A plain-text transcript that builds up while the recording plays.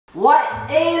What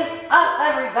is up,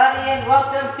 everybody, and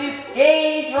welcome to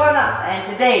Gage Up.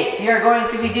 And today we are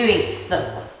going to be doing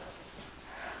the...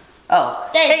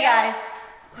 Hey guys,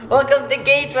 welcome to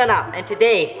Gage Up. And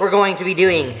today we're going to be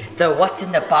doing the What's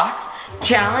in the Box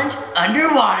Challenge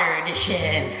Underwater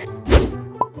Edition.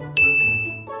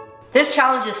 This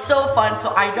challenge is so fun,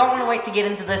 so I don't want to wait to get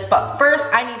into this, but first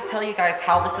I need to tell you guys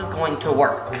how this is going to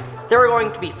work. There are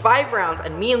going to be 5 rounds,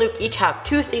 and me and Luke each have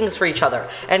 2 things for each other.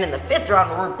 And in the 5th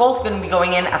round, we're both going to be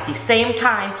going in at the same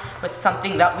time with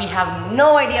something that we have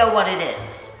no idea what it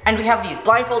is. And we have these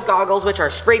blindfold goggles, which are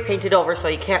spray painted over so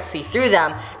you can't see through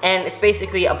them, and it's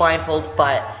basically a blindfold,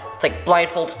 but it's like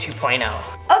blindfold 2.0.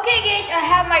 Okay, Gage, I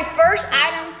have my first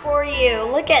item for you.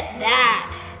 Look at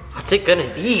that. What's it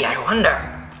gonna be, I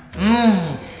wonder?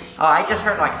 Oh, I just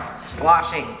heard like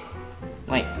sloshing.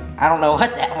 Wait, I don't know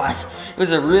what that was. It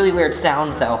was a really weird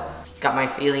sound though. Got my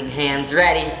feeling hands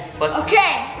ready.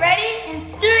 Okay, ready? In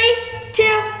 3, 2,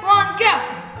 1, go.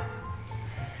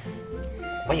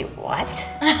 Wait, what?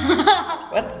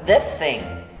 What's this thing?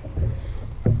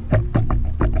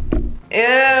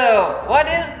 Ew, what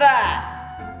is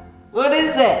that? What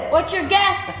is it? What's your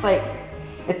guess? It's like,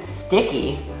 it's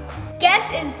sticky.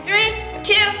 Guess in 3,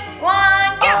 2,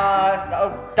 1, go.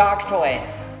 A dog toy.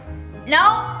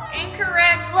 No,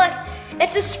 incorrect. Look,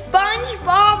 it's a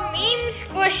SpongeBob meme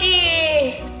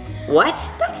squishy. What?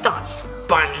 That's not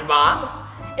SpongeBob.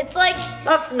 It's like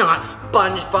That's not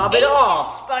SpongeBob at all.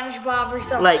 SpongeBob or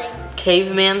something. Like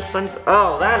caveman SpongeBob.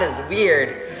 Oh, that is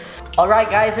weird. All right,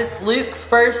 guys, it's Luke's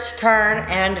first turn,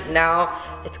 and now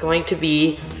it's going to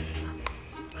be.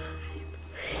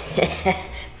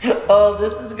 Oh,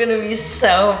 this is gonna be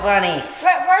so funny.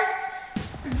 First.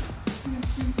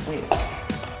 Wait.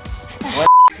 What?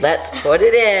 Let's put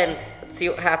it in. Let's see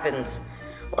what happens.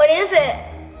 What is it?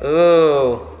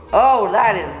 Ooh. Oh,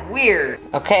 that is weird.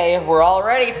 Okay, we're all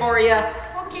ready for you.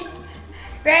 Okay.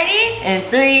 Ready? In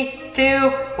 3, 2,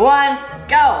 1,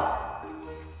 go.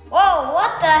 Whoa,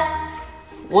 what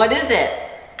the? What is it?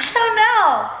 I don't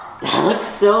know. That looks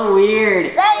so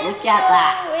weird. That is Look at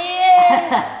that.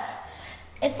 weird.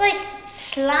 It's like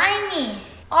slimy.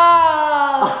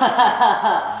 Oh.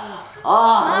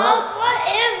 Oh, What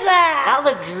is that? that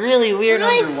looks really weird It's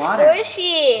really underwater.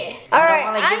 squishy. Alright,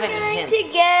 wanna I'm give any going hints. to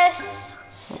guess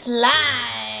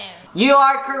slime. You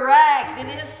are correct. It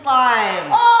is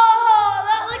slime. Oh,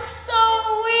 that looks so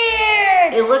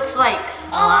weird. It looks like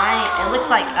slime. Oh. It looks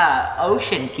like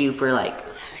ocean puke or like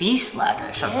sea slug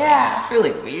or something. Yeah. It's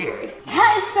really weird.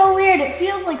 That is so weird. It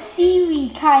feels like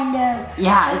seaweed, kind of.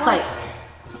 Yeah, it looks like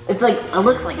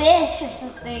Fish or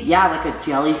something. yeah, like a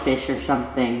jellyfish or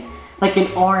something. Like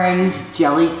an orange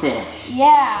jellyfish.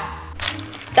 Yeah.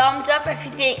 Thumbs up if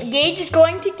you think Gage is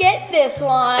going to get this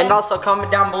one. And also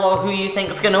comment down below who you think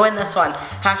is gonna win this one.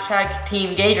 Hashtag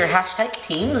Team Gage or hashtag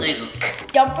Team Luke.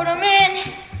 Dumping them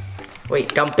in.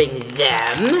 Wait, dumping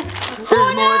them?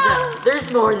 Oh,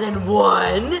 There's more than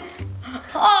one.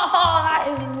 Oh, that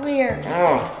is weird.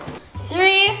 Oh.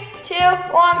 3, 2,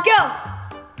 1, go.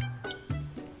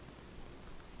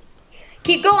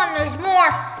 Keep going, there's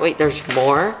more. Wait, there's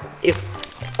more? Ew.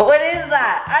 What is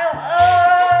that?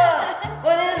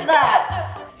 What is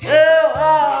that? Ew,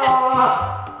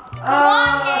 Come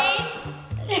on,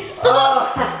 Gage.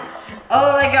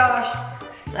 Oh my gosh.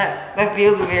 That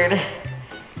feels weird.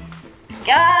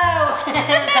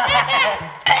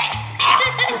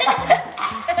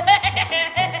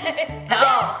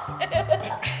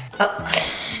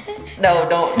 No,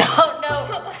 don't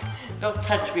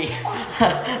touch me.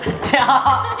 No.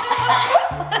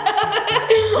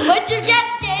 What's your guess,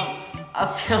 Gage?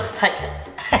 It feels like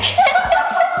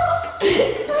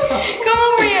Come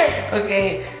over here.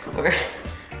 Okay,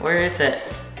 where is it?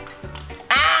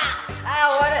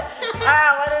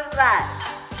 What is that?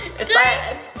 It's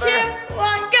 3, 2,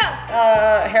 1, go.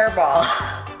 Hairball.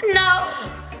 No,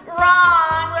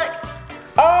 wrong. Look.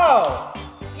 Oh!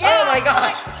 Yeah, Oh my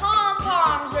gosh. like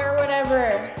pom-poms or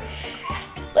whatever.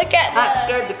 Look at That that.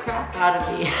 scared the crap out of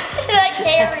me. Like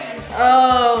hairy.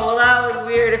 Oh, well, that was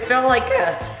weird. It felt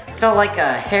like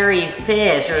a hairy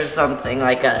fish or something,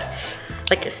 like a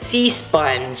sea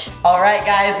sponge. All right,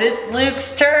 guys, it's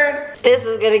Luke's turn. This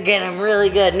is gonna get him really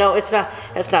good. No, it's not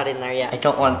in there yet. I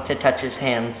don't want to touch his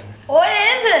hands. What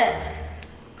is it?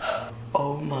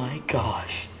 Oh my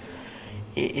gosh.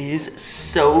 It is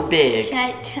so big.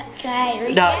 Can I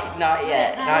read it? Not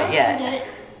yet, not yet.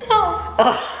 Oh.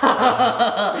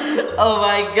 Oh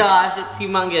my gosh, it's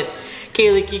humongous.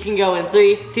 Kaylee, you can go in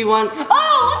 3, 2, 1. Oh,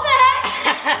 what the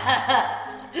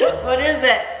heck? What is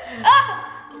it? Oh.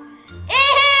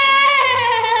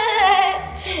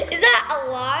 Is that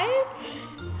alive?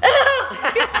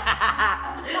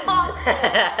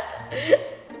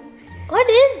 What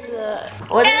is this?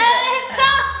 What is it? It's so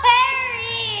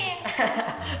hairy.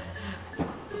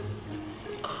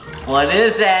 What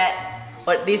is it?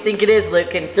 What do you think it is,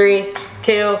 Luke? In 3,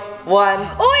 2, 1.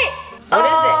 Oh wait. What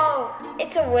is it?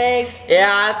 It's a wig.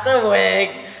 Yeah, it's a wig.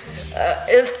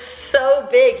 It's so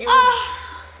big. Look,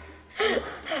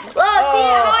 see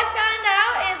how I found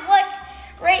out is look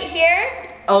right here.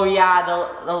 Oh yeah,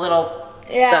 the little,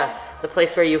 the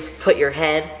place where you put your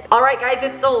head. All right, guys,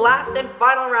 it's the last and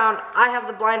final round. I have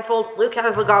the blindfold, Luke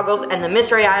has the goggles, and the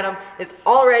mystery item is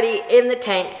already in the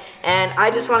tank. And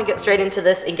I just want to get straight into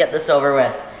this and get this over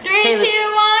with. 3, 2, 1,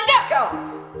 go. Go.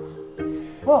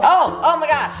 Whoa. Oh my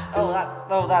gosh.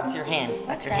 Oh, that's your hand.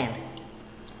 That's your hand.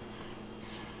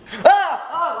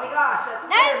 Oh my gosh,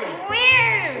 That's scared me.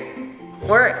 weird.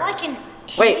 Where? It's like an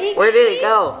Wait, egg where did it shape.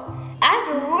 go? That's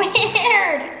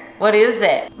weird. What is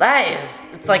it?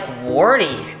 It's like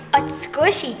warty. It's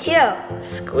squishy too.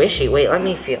 Squishy. Wait, let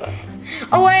me feel it.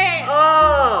 Oh wait.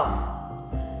 Oh!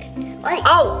 It's like.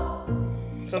 Oh!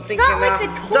 Something not came like out.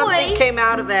 a toy. Something came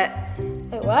out of it.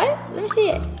 Wait, what? Let me see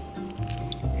it.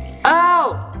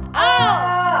 Oh!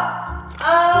 Oh!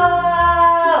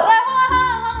 Oh! Wait, hold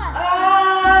on.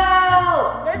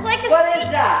 Oh! There's like a. What is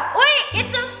that? Wait,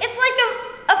 it's like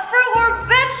a fruit or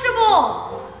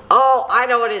vegetable. Oh, I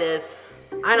know what it is.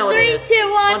 I know what it is. 3,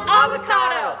 2, 1, An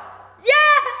avocado.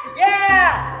 Yeah!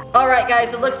 Yeah! All right,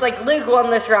 guys, it looks like Luke won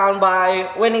this round by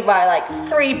winning by like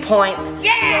 3 points.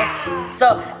 Yeah!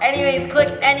 So anyways,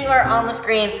 click anywhere on the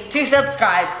screen to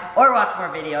subscribe or watch more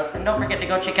videos. And don't forget to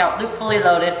go check out Luke Fully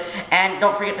Loaded. And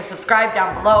don't forget to subscribe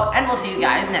down below. And we'll see you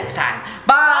guys next time.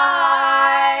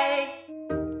 Bye!